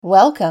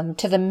Welcome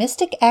to the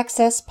Mystic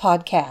Access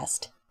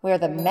Podcast, where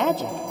the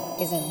magic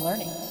is in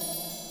learning.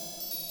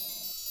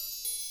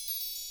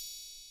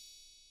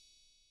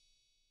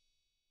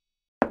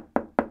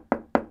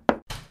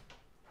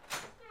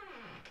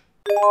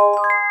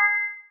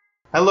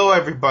 Hello,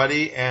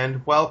 everybody,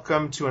 and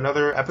welcome to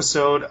another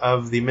episode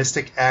of the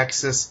Mystic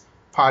Access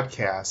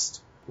Podcast.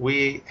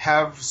 We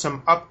have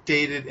some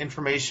updated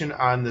information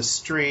on the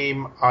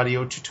stream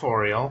audio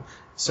tutorial,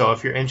 so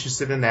if you're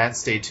interested in that,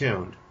 stay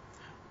tuned.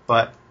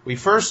 But we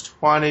first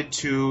wanted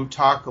to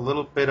talk a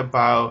little bit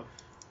about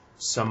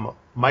some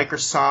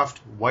Microsoft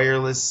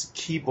wireless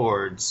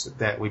keyboards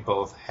that we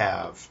both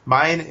have.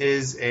 Mine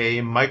is a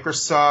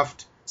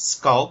Microsoft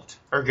Sculpt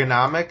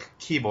ergonomic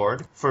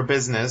keyboard for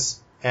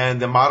business,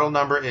 and the model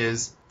number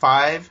is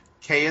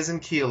 5K as in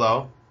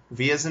kilo,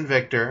 V as in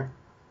Victor,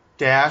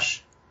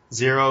 dash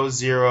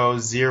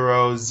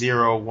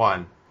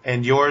 00001.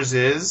 And yours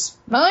is?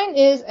 Mine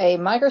is a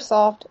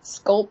Microsoft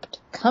Sculpt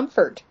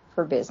Comfort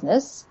for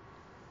business.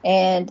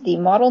 And the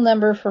model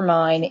number for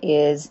mine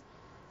is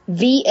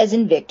V as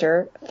in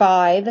Victor,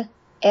 5,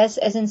 S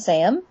as in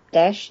Sam,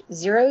 dash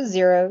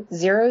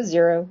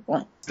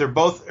 00001. They're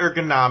both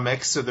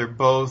ergonomic, so they're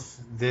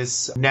both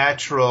this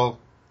natural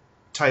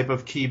type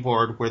of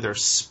keyboard where they're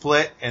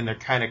split and they're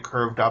kind of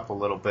curved up a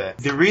little bit.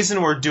 The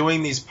reason we're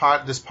doing this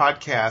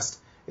podcast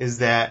is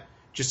that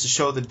just to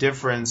show the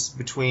difference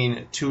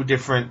between two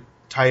different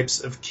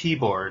types of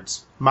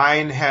keyboards.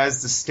 Mine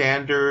has the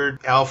standard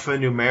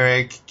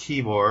alphanumeric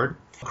keyboard.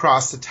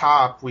 Across the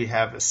top, we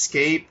have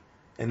Escape,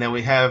 and then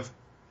we have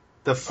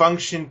the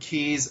function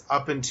keys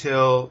up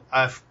until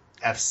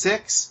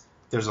F6.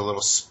 There's a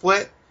little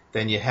split.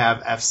 Then you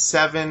have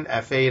F7,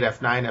 F8,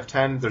 F9,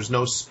 F10. There's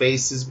no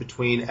spaces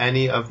between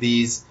any of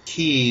these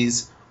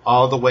keys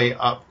all the way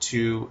up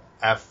to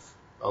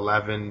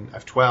F11,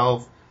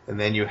 F12. And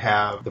then you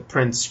have the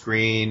print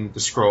screen, the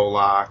scroll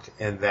lock,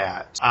 and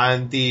that.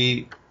 On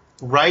the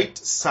right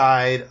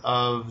side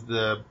of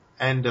the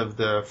end of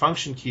the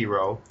function key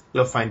row,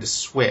 you'll find a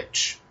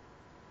switch.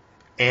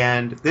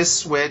 And this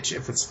switch,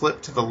 if it's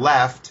flipped to the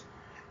left,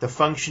 the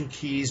function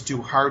keys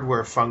do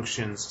hardware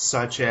functions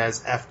such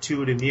as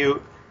F2 to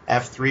mute,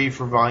 F3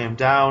 for volume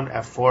down,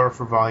 F4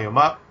 for volume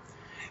up.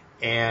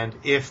 And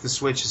if the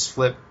switch is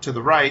flipped to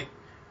the right,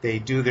 they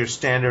do their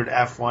standard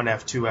F1,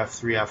 F2,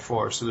 F3,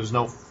 F4. So there's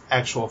no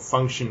actual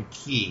function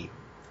key.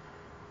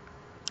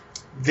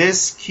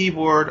 This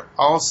keyboard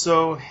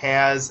also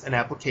has an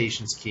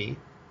applications key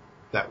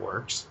that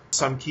works.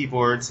 Some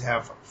keyboards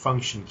have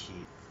function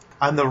key.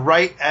 On the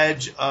right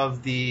edge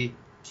of the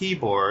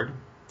keyboard,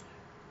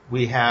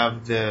 we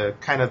have the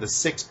kind of the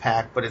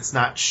six-pack, but it's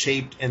not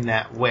shaped in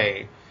that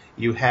way.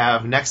 You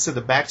have next to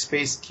the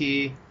backspace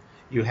key,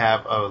 you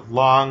have a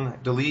long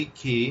delete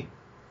key.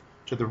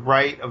 To the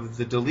right of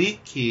the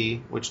delete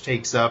key, which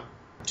takes up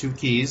two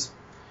keys,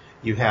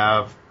 you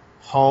have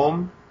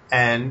home,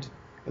 end,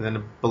 and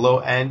then below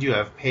end you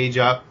have page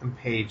up and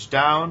page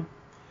down.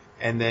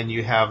 And then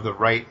you have the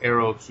right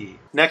arrow key.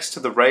 Next to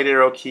the right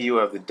arrow key, you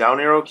have the down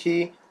arrow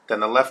key, then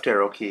the left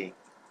arrow key.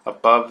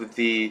 Above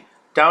the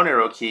down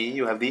arrow key,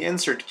 you have the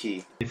insert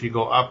key. If you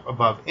go up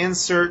above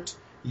insert,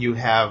 you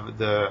have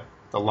the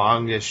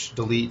longish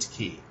delete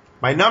key.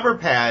 My number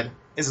pad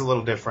is a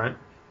little different.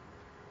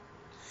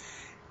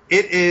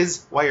 It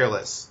is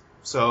wireless.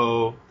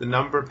 So the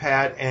number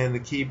pad and the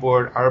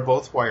keyboard are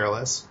both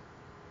wireless.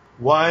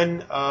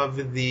 One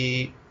of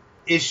the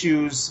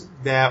issues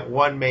that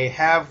one may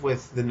have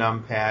with the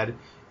numpad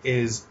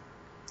is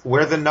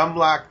where the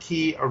numlock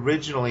key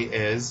originally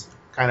is,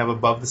 kind of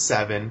above the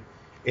 7,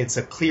 it's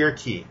a clear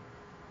key.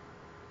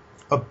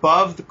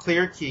 Above the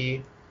clear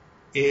key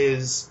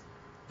is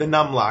the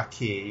numlock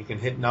key. You can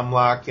hit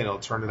numlock and it'll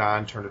turn it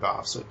on, turn it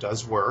off, so it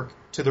does work.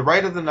 To the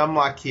right of the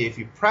numlock key, if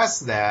you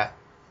press that,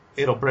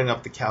 it'll bring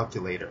up the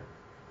calculator.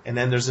 And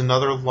then there's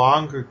another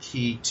longer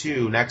key,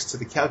 too, next to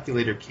the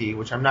calculator key,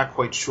 which I'm not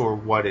quite sure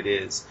what it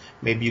is.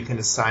 Maybe you can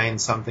assign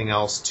something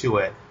else to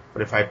it,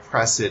 but if I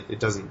press it, it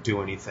doesn't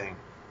do anything.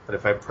 But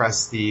if I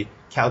press the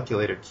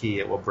calculator key,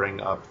 it will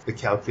bring up the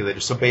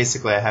calculator. So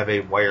basically, I have a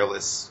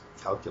wireless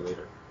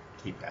calculator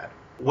keypad.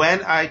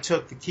 When I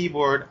took the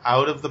keyboard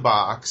out of the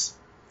box,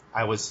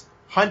 I was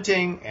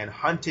hunting and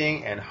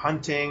hunting and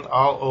hunting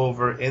all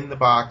over in the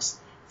box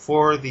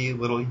for the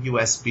little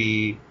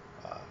USB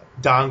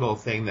dongle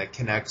thing that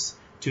connects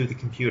to the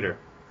computer.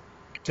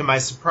 To my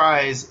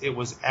surprise, it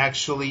was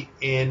actually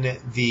in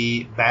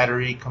the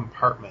battery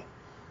compartment.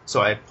 So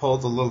I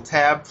pulled the little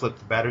tab, flipped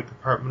the battery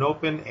compartment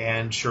open,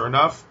 and sure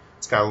enough,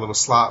 it's got a little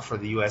slot for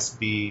the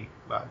USB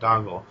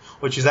dongle,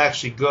 which is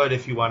actually good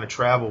if you want to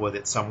travel with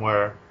it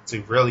somewhere. It's a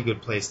really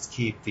good place to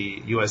keep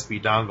the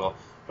USB dongle,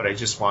 but I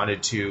just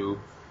wanted to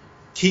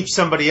keep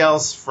somebody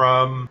else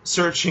from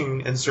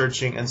searching and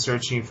searching and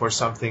searching for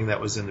something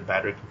that was in the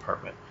battery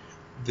compartment.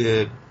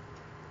 The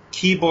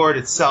keyboard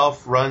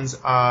itself runs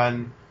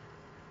on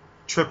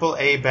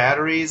AAA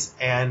batteries,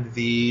 and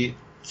the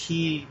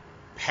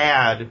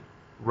keypad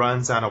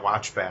runs on a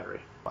watch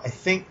battery. I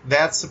think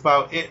that's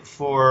about it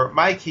for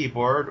my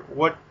keyboard.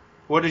 What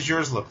does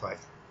yours look like?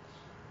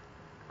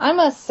 I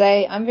must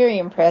say, I'm very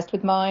impressed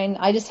with mine.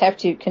 I just have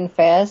to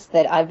confess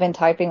that I've been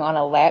typing on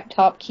a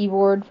laptop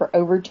keyboard for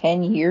over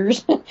 10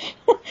 years.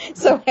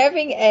 So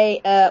having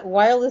a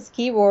wireless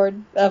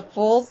keyboard, a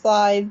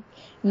full-size,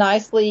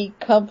 nicely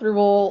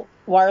comfortable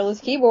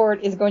wireless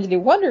keyboard is going to do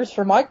wonders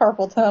for my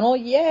carpal tunnel.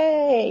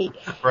 Yay!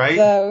 Right?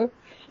 So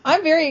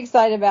I'm very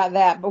excited about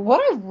that. But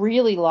what I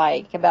really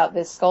like about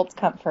this Sculpt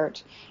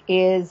Comfort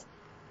is,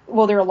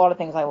 well, there are a lot of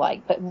things I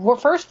like, but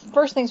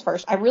first things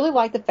first, I really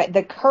like the fact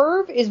the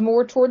curve is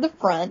more toward the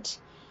front.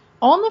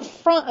 On the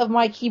front of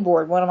my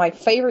keyboard, one of my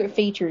favorite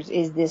features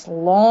is this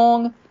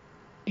long,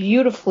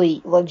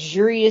 beautifully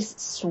luxurious,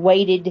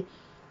 suede,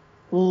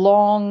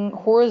 long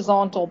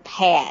horizontal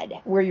pad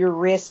where your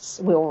wrists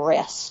will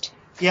rest.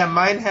 Yeah,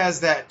 mine has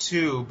that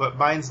too, but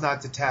mine's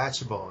not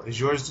detachable. Is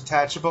yours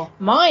detachable?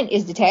 Mine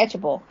is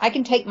detachable. I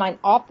can take mine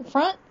off the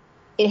front.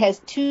 It has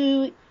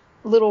two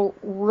little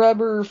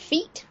rubber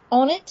feet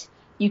on it.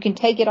 You can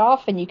take it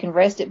off and you can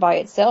rest it by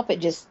itself. It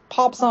just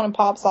pops on and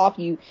pops off.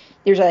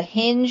 There's a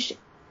hinged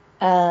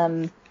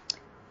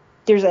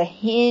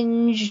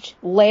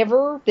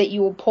lever that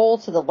you will pull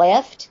to the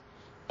left,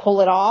 pull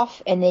it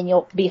off, and then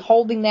you'll be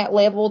holding that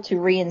level to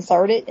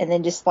reinsert it and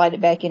then just slide it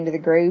back into the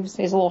grooves.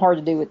 It's a little hard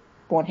to do with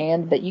one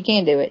hand, but you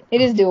can do it.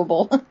 It is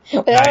doable.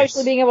 Without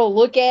actually being able to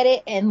look at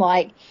it and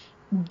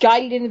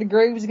guide it into the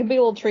grooves, it can be a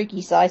little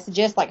tricky. So I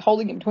suggest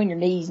holding it between your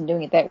knees and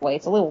doing it that way.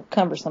 It's a little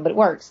cumbersome, but it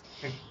works.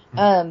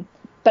 But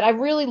I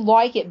really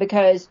like it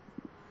because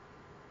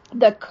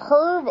the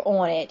curve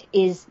on it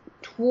is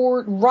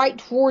right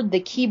toward the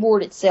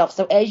keyboard itself.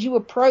 So as you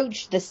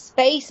approach the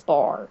space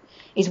bar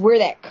is where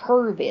that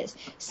curve is.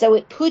 So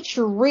it puts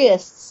your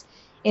wrists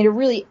in a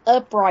really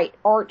upright,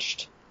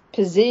 arched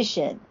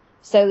position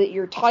so that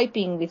you're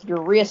typing with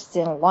your wrists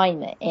in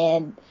alignment.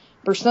 And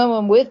for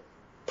someone with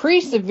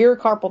pretty severe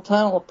carpal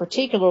tunnel,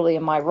 particularly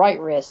in my right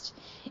wrist,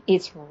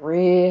 it's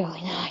really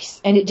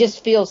nice. And it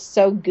just feels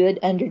so good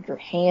under your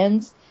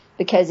hands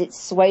because it's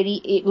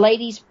suede.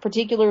 Ladies,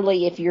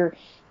 particularly if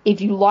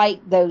you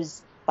like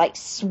those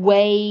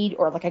suede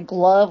or a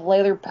glove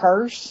leather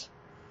purse,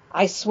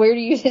 I swear to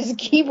you, this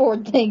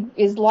keyboard thing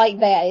is like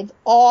that. It's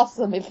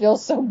awesome. It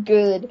feels so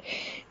good.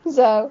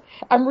 So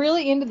I'm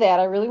really into that.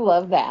 I really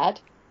love that.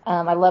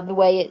 I love the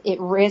way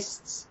it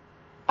rests.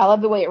 I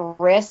love the way it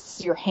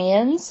rests your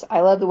hands.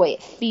 I love the way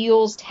it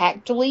feels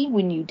tactily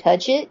when you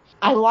touch it.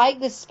 I like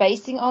the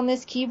spacing on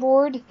this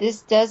keyboard.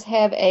 This does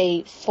have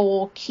a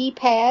full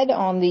keypad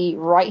on the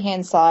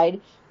right-hand side,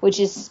 which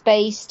is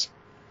spaced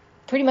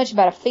pretty much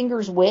about a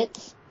finger's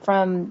width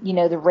from,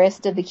 the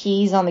rest of the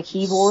keys on the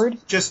keyboard.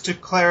 Just to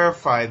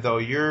clarify, though,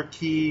 your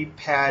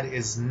keypad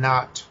is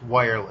not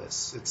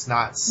wireless. It's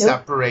not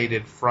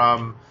separated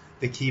from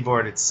the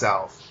keyboard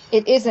itself.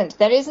 It isn't.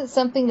 That isn't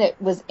something that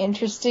was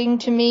interesting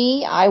to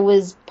me. I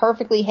was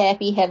perfectly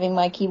happy having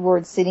my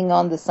keyboard sitting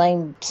on the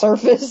same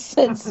surface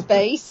and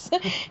space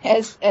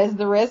as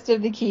the rest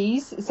of the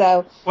keys.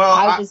 So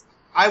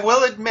I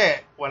will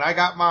admit, when I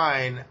got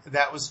mine,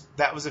 that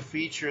was a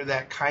feature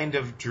that kind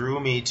of drew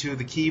me to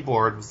the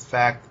keyboard, was the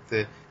fact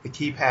that the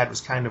keypad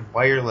was kind of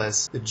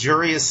wireless. The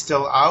jury is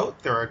still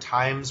out. There are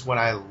times when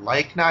I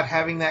like not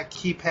having that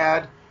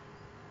keypad,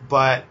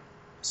 but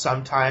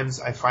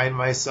sometimes I find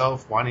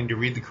myself wanting to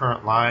read the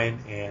current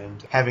line and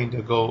having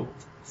to go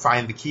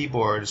find the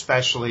keyboard,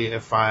 especially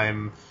if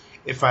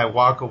I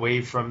walk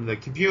away from the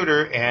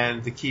computer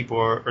and the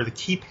keyboard or the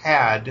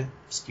keypad,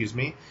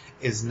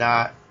 is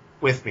not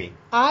with me.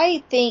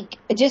 I think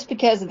just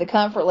because of the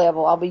comfort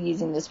level, I'll be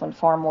using this one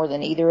far more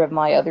than either of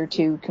my other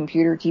two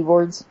computer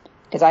keyboards.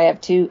 Because I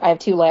have two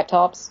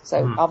laptops,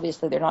 so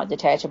obviously they're not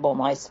detachable,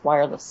 nice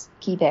wireless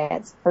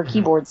keypads or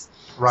keyboards.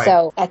 Right.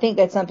 So I think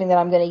that's something that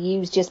I'm going to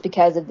use just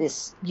because of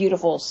this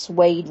beautiful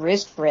suede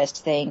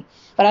wrist thing.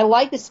 But I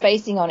like the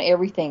spacing on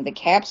everything. The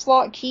caps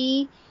lock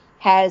key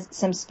has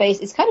some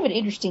space. It's kind of an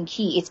interesting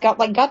key. It's got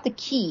the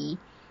key,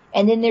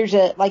 and then there's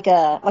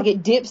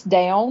it dips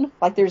down,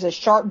 there's a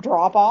sharp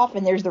drop off,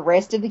 and there's the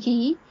rest of the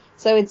key.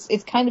 So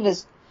it's kind of a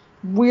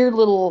weird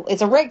little.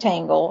 It's a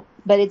rectangle,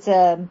 but it's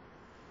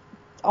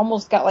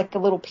almost got a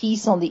little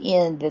piece on the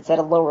end that's at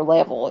a lower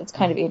level. It's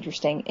kind of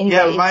interesting. Anyway,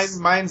 yeah,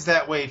 mine's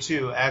that way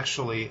too,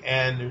 actually.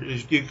 And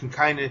you can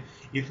kind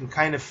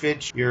of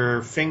fit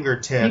your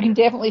fingertip. You can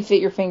definitely fit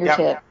your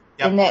fingertip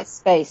in that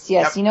space.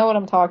 Yes, you know what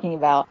I'm talking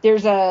about.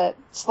 There's a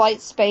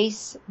slight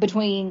space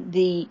between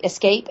the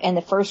escape and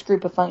the first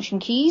group of function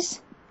keys,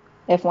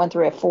 F1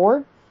 through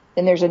F4.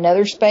 Then there's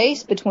another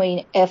space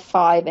between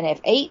F5 and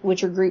F8,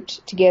 which are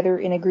grouped together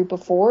in a group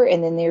of 4.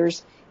 And then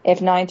there's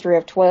F9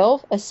 through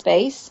F12, a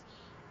space.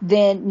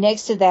 Then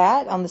next to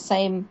that, on the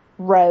same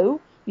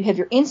row, you have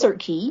your insert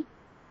key.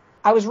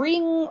 I was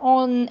reading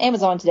on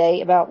Amazon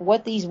today about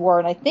what these were,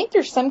 and I think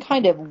there's some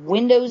kind of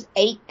Windows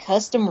 8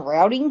 custom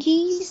routing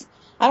keys.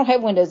 I don't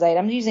have Windows 8.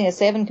 I'm using a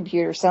 7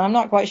 computer, so I'm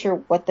not quite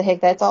sure what the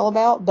heck that's all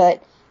about,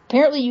 but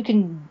apparently you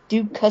can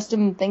do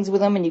custom things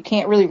with them, and you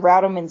can't really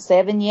route them in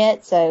 7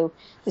 yet. So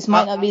this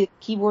might not be the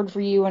keyboard for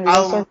you under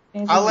those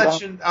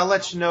circumstances. I'll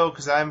let you know,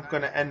 because I'm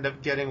going to end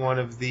up getting one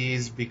of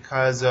these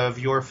because of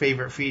your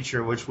favorite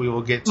feature, which we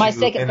will get to. My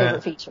second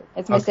favorite feature.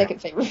 It's my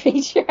second favorite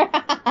feature.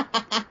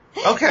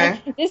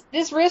 Okay.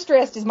 This wrist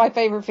rest is my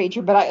favorite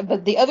feature,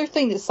 but the other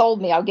thing that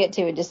sold me, I'll get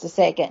to in just a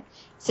second.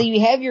 So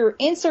you have your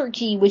insert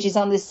key, which is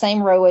on this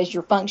same row as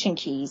your function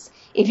keys.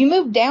 If you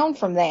move down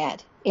from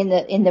that, in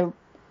the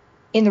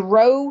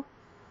row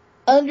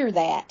under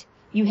that,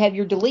 you have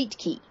your delete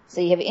key.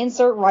 So you have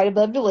insert right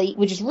above delete,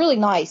 which is really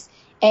nice.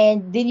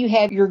 And then you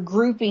have your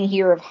grouping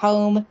here of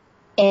home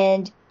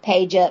and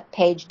page up,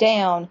 page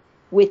down,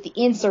 with the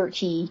insert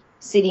key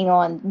sitting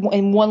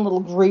in one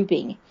little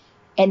grouping.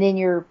 And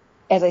then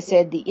as I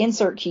said, the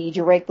insert key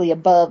directly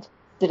above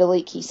the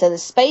delete key. So the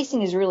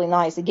spacing is really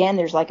nice. Again,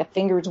 there's like a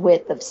finger's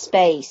width of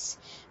space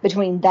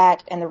between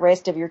that and the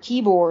rest of your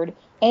keyboard,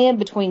 and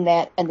between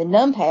that and the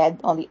numpad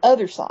on the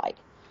other side,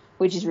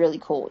 which is really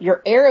cool.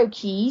 Your arrow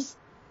keys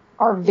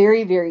are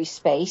very, very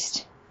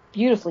spaced,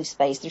 beautifully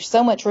spaced. There's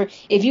so much room.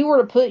 If you were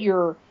to put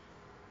your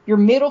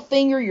middle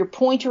finger, your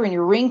pointer, and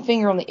your ring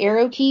finger on the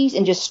arrow keys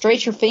and just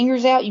stretch your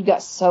fingers out, you've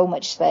got so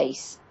much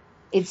space.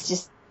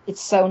 It's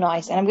so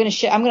nice. And I'm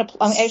actually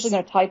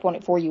going to type on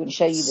it for you and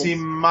show you this. See,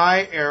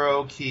 my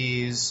arrow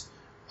keys,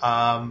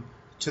 to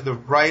the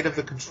right of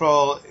the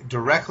control,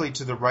 directly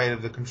to the right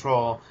of the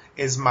control,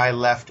 is my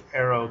left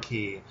arrow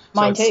key.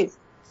 Mine too.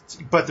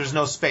 But there's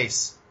no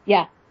space.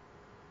 Yeah.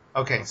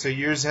 Okay, so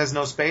yours has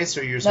no space,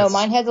 or yours No, has...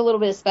 mine has a little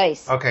bit of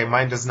space. Okay,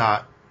 mine does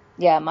not.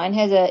 Yeah, mine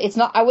has it's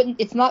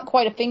not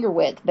quite a finger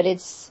width, but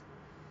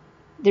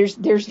there's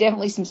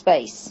definitely some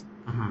space.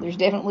 Mm-hmm. There's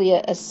definitely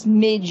a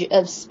smidge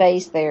of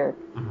space there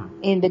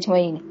in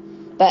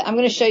between. But I'm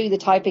going to show you the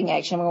typing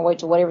action. I'm going to wait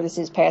till whatever this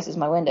is passes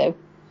my window.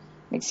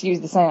 Excuse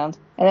the sound.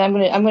 And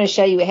then I'm going to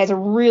show you. It has a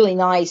really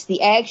nice,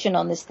 the action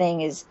on this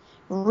thing is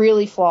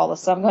really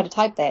flawless. So I'm going to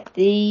type that.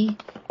 The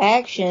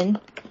action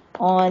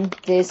on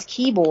this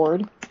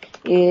keyboard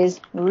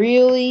is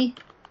really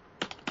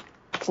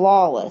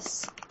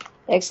flawless.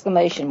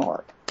 Exclamation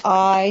mark.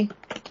 I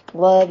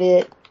love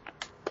it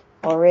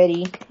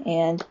already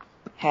and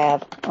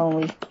have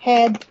only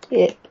had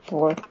it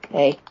for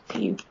a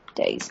few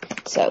days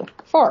so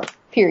far.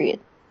 Period.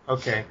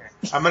 Okay,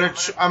 I'm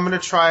gonna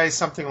try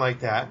something like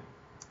that.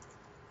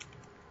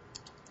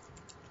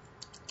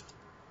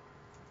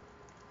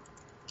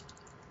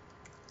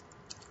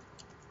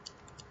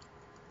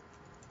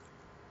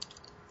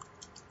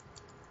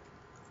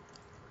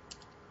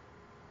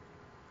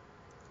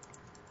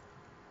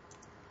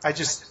 I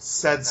just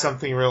said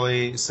something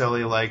really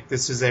silly like,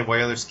 this is a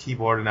wireless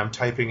keyboard and I'm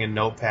typing in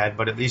Notepad,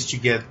 but at least you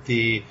get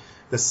the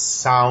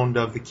sound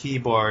of the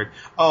keyboard.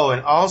 Oh,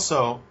 and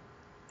also,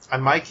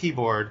 on my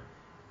keyboard,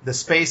 the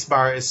space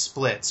bar is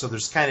split. So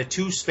there's kind of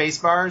two space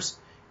bars,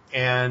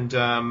 and,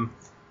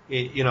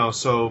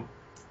 so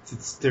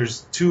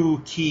there's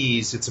two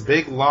keys. It's a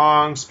big,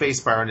 long space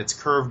bar, and it's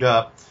curved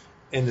up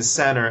in the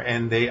center,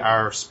 and they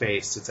are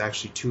spaced. It's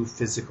actually two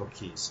physical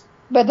keys.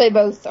 But they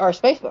both are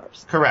space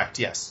bars. Correct,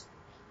 yes.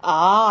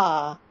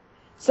 Ah,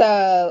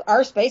 so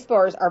our space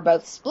bars are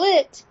both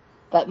split,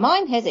 but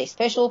mine has a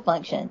special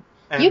function.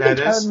 And you can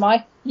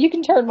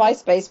turn my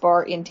space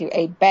bar into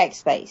a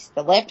backspace.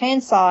 The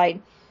left-hand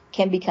side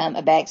can become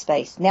a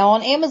backspace. Now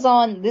on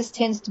Amazon, this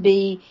tends to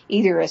be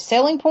either a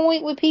selling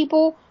point with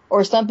people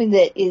or something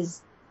that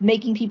is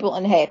making people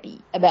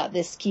unhappy about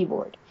this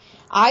keyboard.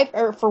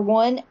 For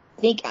one,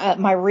 think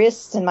my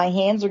wrists and my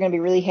hands are going to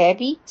be really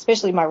happy,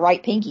 especially my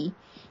right pinky.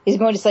 Is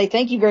going to say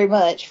thank you very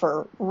much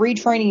for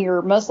retraining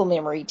your muscle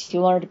memory to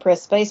learn to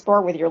press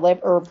spacebar with your left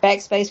or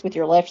backspace with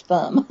your left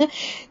thumb.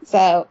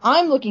 So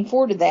I'm looking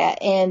forward to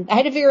that, and I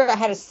had to figure out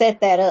how to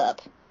set that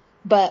up.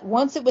 But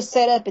once it was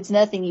set up, it's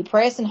nothing. You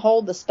press and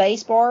hold the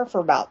spacebar for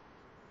about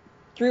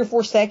 3 or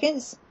 4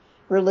 seconds,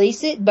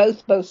 release it,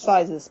 both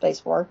sides of the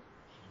spacebar,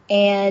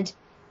 and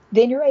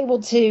then you're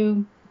able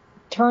to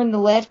turn the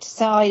left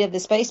side of the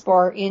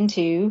spacebar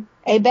into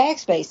a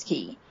backspace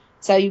key.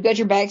 So you've got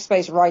your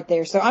backspace right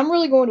there. So I'm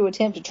really going to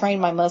attempt to train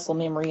my muscle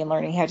memory in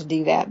learning how to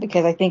do that,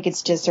 because I think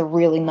it's just a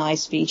really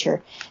nice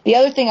feature. The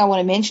other thing I want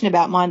to mention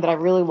about mine that I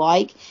really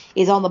like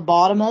is on the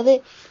bottom of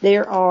it,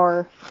 there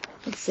are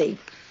 6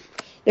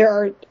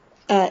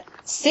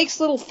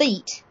 little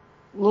feet,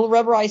 little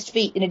rubberized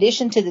feet, in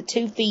addition to the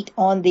 2 feet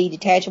on the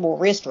detachable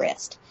wrist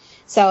rest.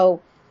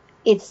 So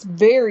it's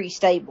very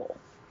stable.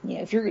 You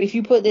know, if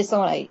you put this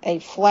on a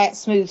flat,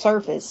 smooth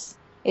surface,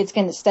 it's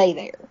going to stay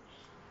there.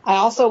 I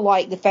also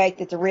like the fact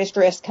that the wrist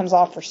rest comes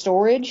off for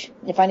storage.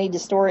 If I need to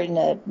store it in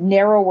a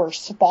narrower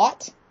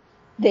spot,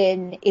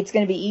 then it's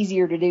going to be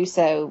easier to do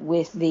so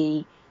with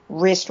the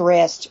wrist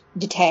rest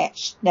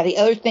detached. Now, the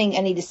other thing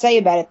I need to say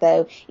about it,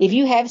 though, if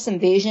you have some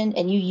vision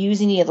and you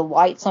use any of the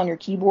lights on your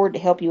keyboard to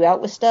help you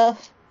out with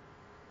stuff,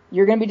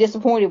 you're going to be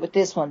disappointed with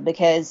this one,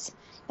 because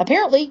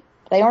apparently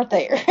they aren't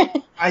there.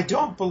 I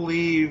don't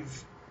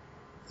believe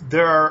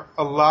there are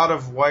a lot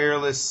of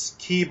wireless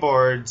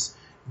keyboards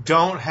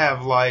don't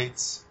have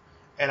lights,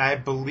 and I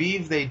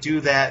believe they do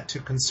that to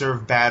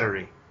conserve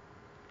battery.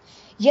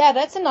 Yeah,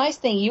 that's a nice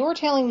thing. You were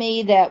telling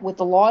me that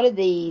with a lot of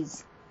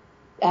these,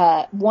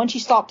 once you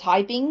stop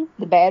typing,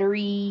 the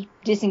battery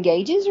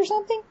disengages or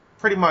something?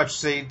 Pretty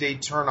much, they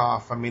turn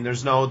off. I mean,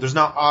 there's no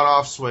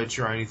on-off switch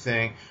or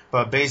anything,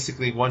 but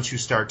basically once you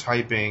start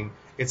typing,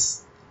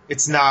 it's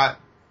not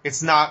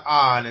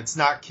on. It's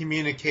not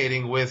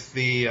communicating with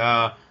the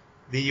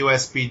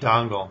USB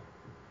dongle.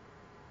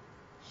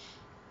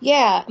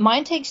 Yeah,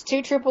 mine takes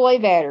 2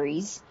 AAA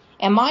batteries,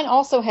 and mine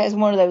also has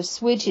one of those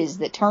switches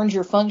that turns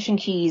your function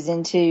keys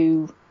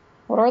into,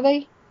 what are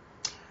they?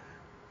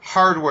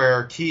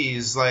 Hardware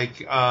keys,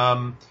 like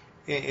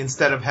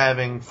instead of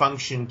having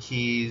function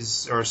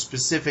keys or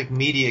specific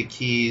media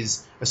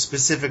keys, a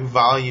specific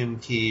volume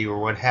key or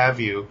what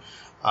have you,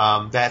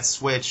 that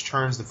switch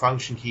turns the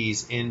function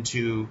keys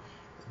into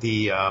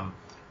the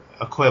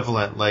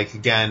equivalent. Like,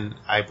 again,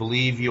 I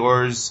believe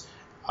yours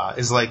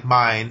is like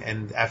mine,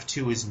 and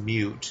F2 is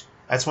mute.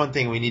 That's one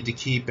thing we need to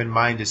keep in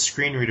mind as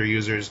screen reader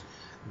users.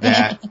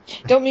 That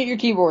don't mute your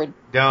keyboard.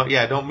 Don't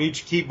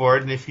mute your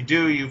keyboard, and if you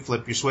do, you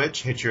flip your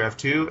switch, hit your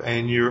F2,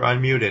 and you're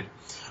unmuted.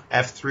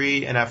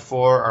 F3 and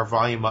F4 are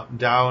volume up and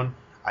down.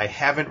 I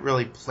haven't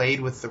really played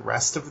with the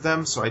rest of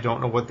them, so I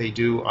don't know what they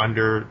do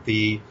under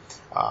the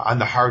on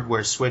the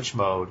hardware switch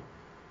mode.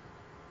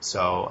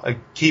 So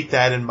keep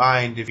that in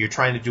mind if you're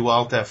trying to do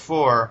Alt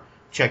F4.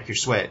 Check your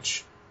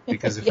switch,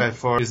 because if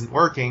F4 isn't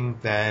working,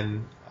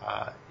 then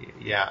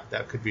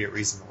that could be a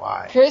reason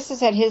why. Chris has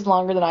had his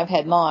longer than I've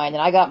had mine,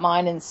 and I got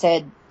mine and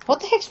said, "What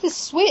the heck's this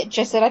switch?"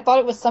 I said, "I thought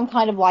it was some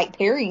kind of like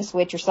pairing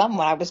switch or something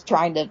when I was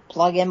trying to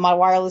plug in my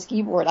wireless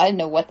keyboard. I didn't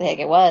know what the heck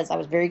it was. I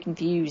was very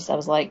confused. I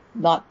was like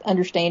not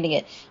understanding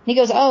it." And he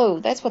goes, "Oh,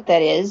 that's what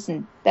that is."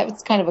 And that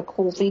was kind of a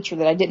cool feature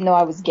that I didn't know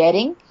I was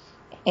getting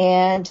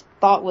and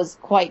thought was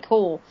quite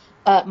cool.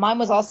 Mine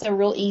was also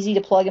real easy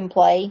to plug and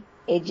play.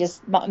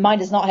 Mine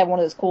does not have one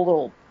of those cool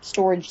little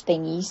storage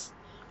thingies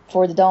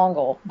for the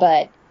dongle,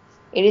 but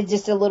it is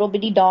just a little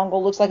bitty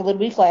dongle, looks like a little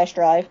bitty flash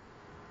drive,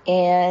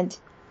 and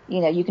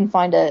you can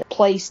find a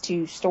place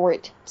to store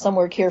it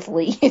somewhere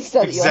carefully so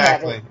that you'll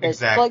have it. But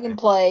Exactly. Plug and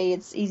play,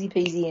 it's easy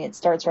peasy, and it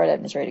starts right up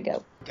and it's ready to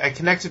go. I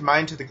connected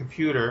mine to the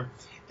computer,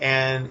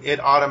 and it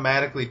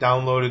automatically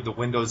downloaded the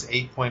Windows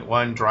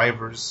 8.1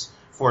 drivers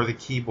for the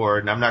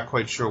keyboard, and I'm not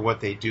quite sure what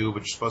they do, but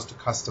you're supposed to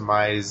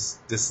customize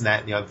this and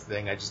that and the other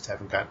thing. I just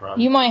haven't gotten around.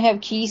 You might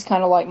have keys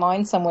kind of like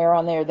mine somewhere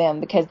on there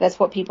then, because that's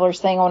what people are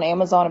saying on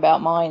Amazon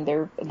about mine.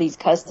 They're these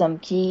custom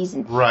keys,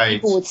 and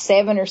people with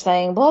 7 are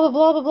saying, blah, blah,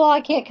 blah, blah, blah,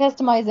 I can't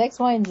customize X,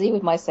 Y, and Z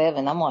with my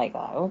 7. I'm like,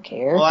 I don't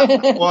care.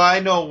 Well, I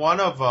know one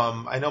of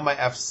them. I know my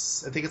I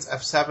think it's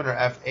F7 or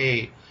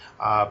F8,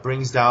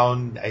 brings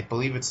down, I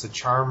believe it's the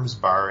Charms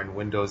bar in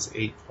Windows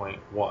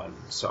 8.1.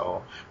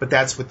 So, but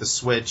that's with the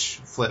switch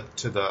flipped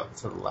to the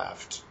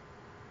left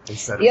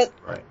instead of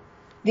right.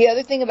 The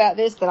other thing about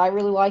this that I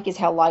really like is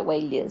how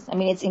lightweight it is. I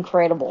mean, it's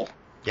incredible.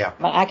 Yeah.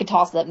 I could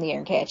toss it up in the air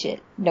and catch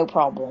it. No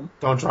problem.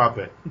 Don't drop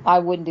it. I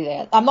wouldn't do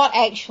that. I'm not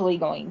actually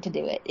going to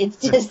do it. It's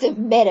just a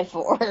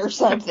metaphor or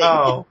something.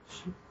 Oh.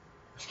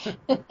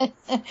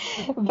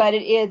 But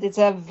it's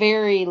a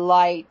very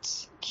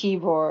light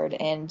keyboard,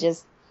 and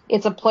just,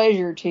 it's a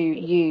pleasure to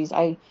use.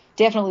 I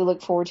definitely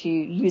look forward to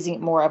using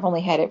it more. I've only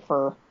had it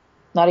for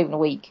not even a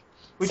week.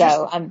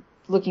 I'm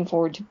looking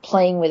forward to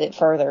playing with it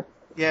further.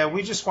 Yeah,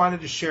 we just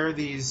wanted to share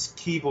these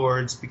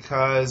keyboards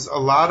because a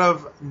lot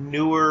of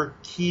newer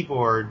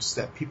keyboards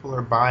that people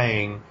are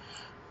buying,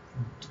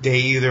 they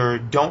either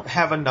don't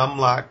have a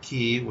numlock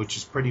key, which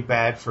is pretty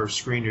bad for a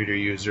screen reader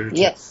user.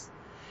 Yes.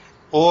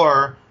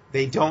 Or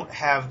they don't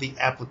have the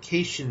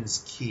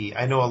applications key.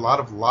 I know a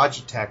lot of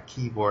Logitech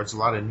keyboards, a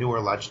lot of newer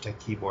Logitech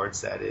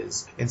keyboards, that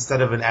is,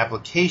 instead of an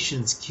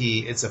applications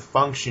key, it's a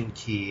function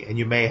key, and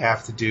you may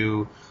have to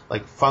do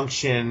like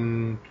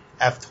function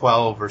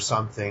F12 or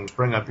something,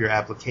 bring up your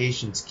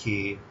applications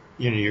key,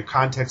 your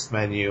context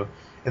menu.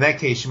 In that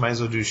case, you might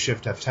as well do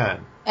Shift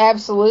F10.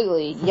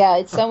 Absolutely. Yeah,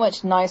 it's so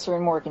much nicer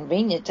and more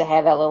convenient to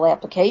have that little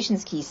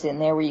applications key sitting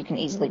there where you can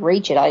easily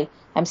reach it.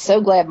 I'm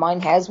so glad mine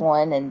has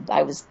one, and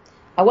I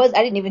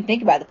didn't even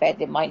think about the fact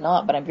that it might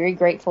not, but I'm very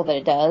grateful that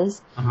it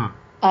does.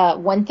 Uh-huh.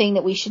 One thing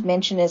that we should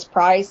mention is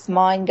price.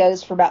 Mine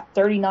goes for about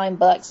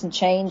 $39 and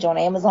change on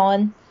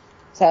Amazon.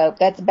 So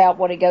that's about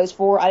what it goes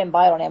for. I didn't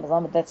buy it on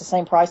Amazon, but that's the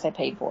same price I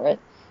paid for it.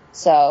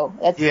 So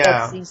that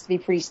seems to be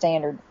pretty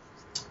standard.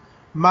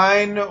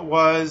 Mine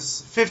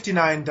was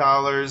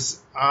 $59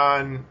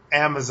 on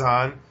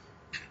Amazon,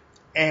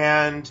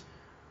 and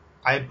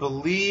I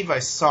believe I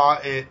saw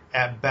it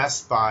at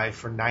Best Buy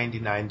for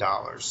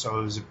 $99. So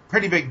it was a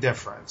pretty big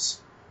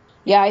difference.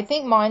 Yeah, I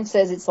think mine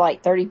says it's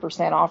like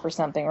 30% off or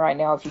something right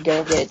now if you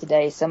go get it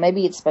today. So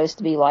maybe it's supposed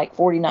to be like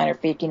 $49 or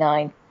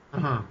 $59.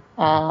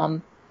 Uh-huh.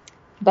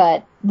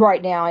 But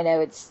right now I know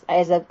it's,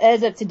 as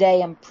of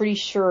today, I'm pretty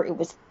sure it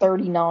was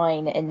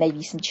 $39 and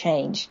maybe some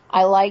change.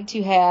 I like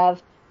to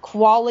have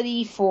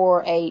quality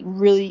for a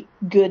really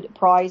good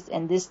price,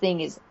 and this thing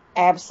is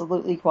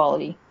absolutely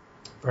quality.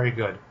 Very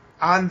good.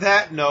 On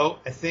that note,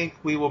 I think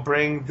we will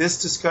bring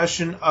this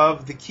discussion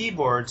of the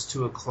keyboards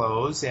to a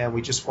close, and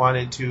we just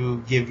wanted to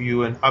give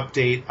you an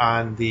update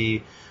on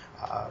the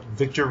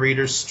Victor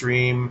Reader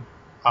Stream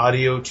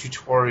audio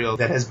tutorial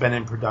that has been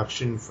in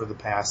production for the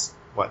past,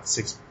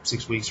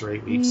 6 weeks or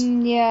 8 weeks?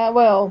 Yeah,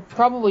 well,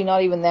 probably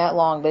not even that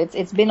long, but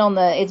it's been on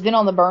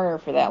the burner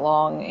for that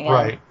long, and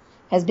Right.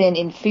 has been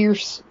in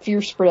fierce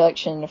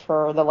production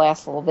for the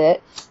last little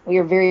bit. We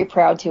are very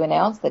proud to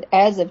announce that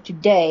as of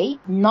today,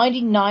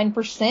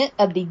 99%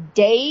 of the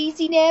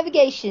DAISY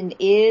navigation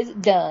is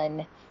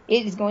done.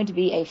 It is going to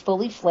be a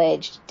fully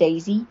fledged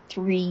DAISY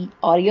 3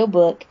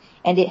 audiobook,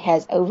 and it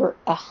has over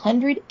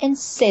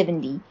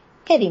 170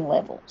 heading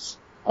levels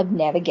of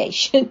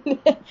navigation.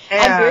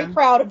 I'm very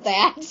proud of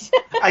that.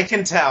 I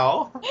can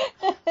tell,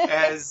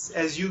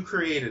 as you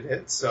created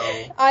it, so...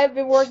 I've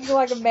been working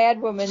like a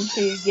madwoman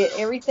to get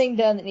everything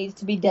done that needs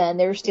to be done.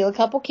 There's still a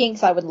couple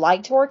kinks I would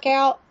like to work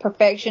out.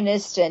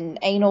 Perfectionist and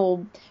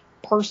anal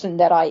person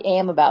that I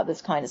am about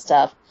this kind of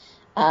stuff.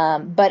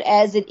 But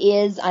as it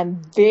is,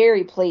 I'm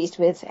very pleased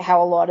with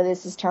how a lot of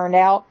this has turned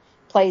out.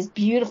 Plays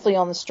beautifully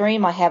on the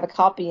stream. I have a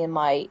copy in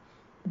my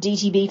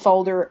DTB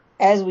folder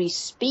as we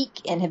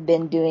speak and have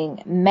been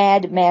doing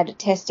mad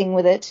testing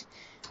with it.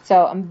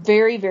 So I'm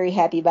very, very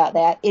happy about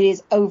that. It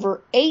is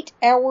over 8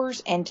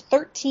 hours and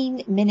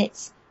 13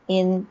 minutes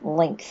in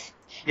length.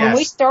 Yes. When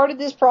we started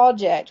this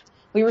project,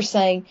 we were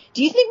saying,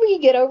 do you think we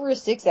could get over a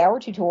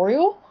 6-hour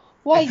tutorial?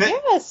 Why,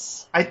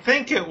 yes. I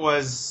think it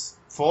was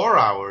 4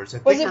 hours.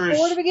 Was it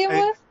 4 to begin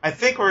with? I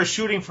think we were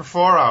shooting for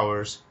 4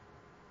 hours.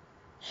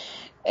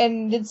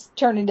 And it's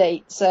turned into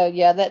 8. So,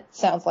 yeah, that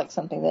sounds like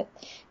something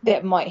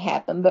that might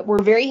happen. But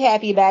we're very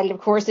happy about it. Of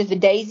course, if the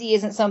DAISY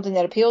isn't something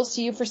that appeals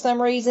to you for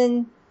some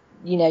reason,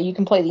 you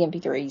can play the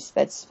MP3s.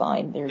 That's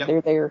fine.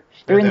 They're there.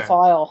 They're in the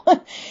file.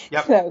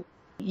 Yep. So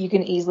you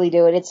can easily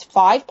do it. It's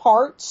 5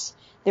 parts.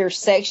 There are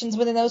sections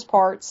within those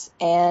parts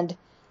and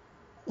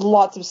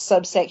lots of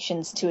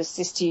subsections to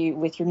assist you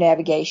with your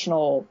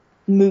navigational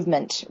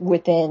movement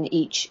within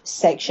each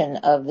section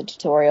of the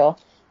tutorial.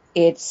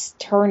 It's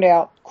turned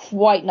out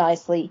quite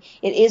nicely.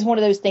 It is one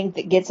of those things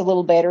that gets a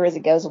little better as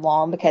it goes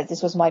along, because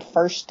this was my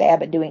first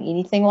stab at doing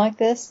anything like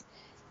this.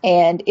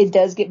 And it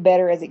does get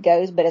better as it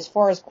goes, but as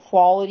far as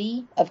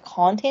quality of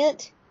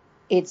content,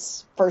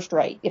 it's first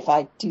rate, if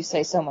I do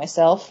say so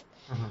myself.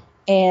 Mm-hmm.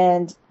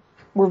 And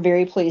we're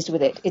very pleased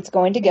with it. It's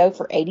going to go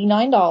for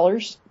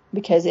 $89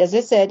 because, as I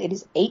said, it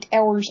is 8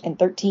 hours and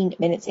 13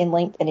 minutes in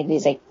length, and it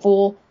is a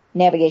full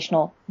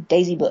navigational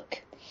DAISY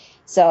book.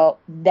 So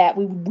that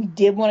we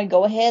did want to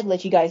go ahead,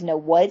 let you guys know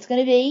what it's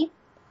going to be.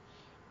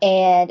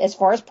 And as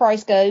far as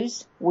price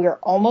goes, we're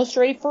almost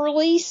ready for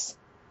release.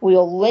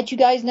 We'll let you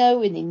guys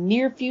know in the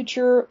near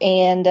future.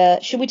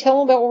 And should we tell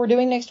them about what we're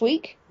doing next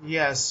week?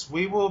 Yes,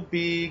 we will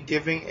be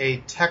giving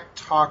a Tech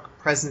Talk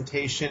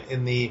presentation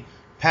in the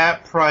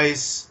Pat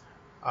Price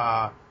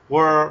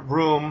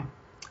room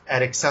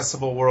at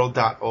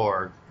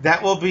accessibleworld.org.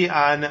 That will be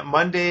on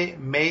Monday,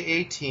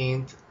 May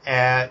 18th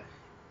at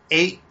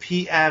 8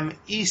 p.m.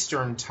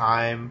 Eastern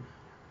Time,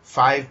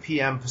 5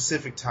 p.m.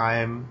 Pacific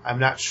Time. I'm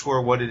not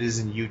sure what it is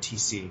in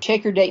UTC.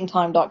 Check your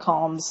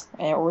dateandtime.coms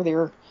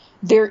or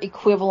their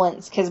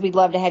equivalents, because we'd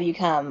love to have you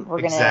come. We're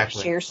going to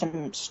share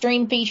some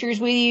stream features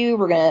with you.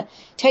 We're going to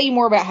tell you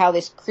more about how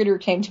this critter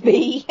came to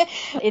be.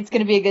 It's going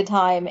to be a good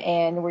time,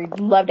 and we'd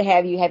love to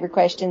have you have your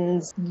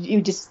questions.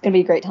 It's just going to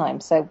be a great time.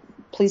 So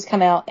please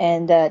come out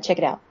and check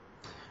it out.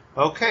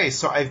 Okay,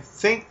 so I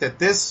think that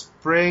this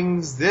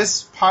brings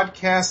this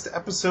podcast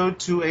episode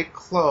to a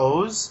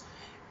close,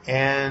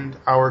 and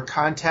our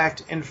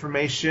contact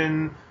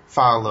information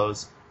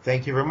follows.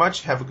 Thank you very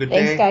much. Have a good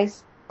day. Thanks,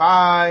 guys.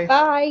 Bye.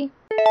 Bye.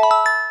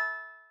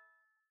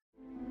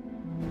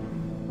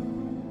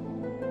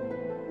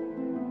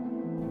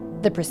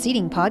 The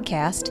preceding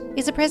podcast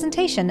is a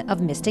presentation of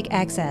Mystic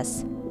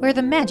Access, where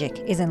the magic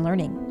is in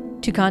learning.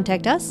 To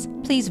contact us,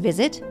 please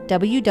visit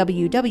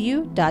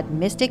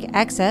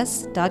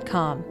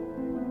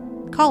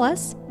www.mysticaccess.com. Call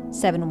us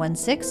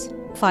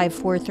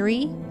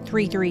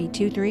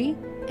 716-543-3323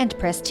 and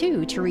press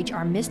 2 to reach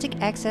our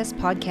Mystic Access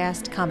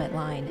podcast comment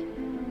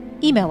line.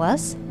 Email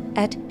us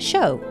at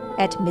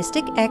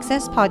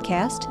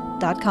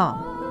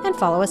show@mysticaccesspodcast.com and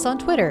follow us on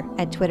Twitter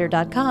at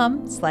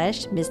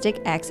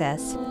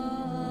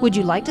twitter.com/mysticaccess. Would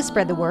you like to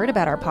spread the word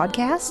about our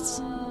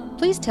podcasts?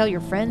 Please tell your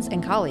friends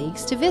and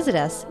colleagues to visit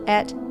us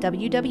at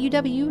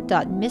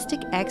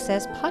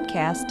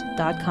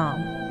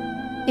www.mysticaccesspodcast.com.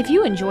 If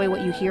you enjoy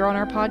what you hear on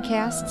our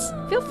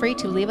podcasts, feel free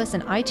to leave us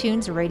an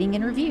iTunes rating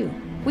and review.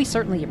 We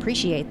certainly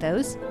appreciate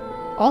those.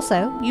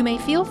 Also, you may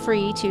feel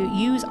free to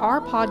use our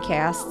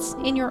podcasts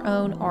in your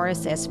own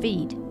RSS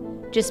feed.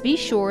 Just be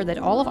sure that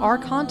all of our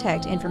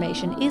contact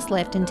information is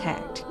left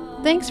intact.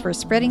 Thanks for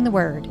spreading the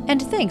word, and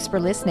thanks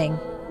for listening.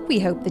 We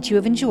hope that you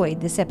have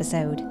enjoyed this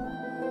episode.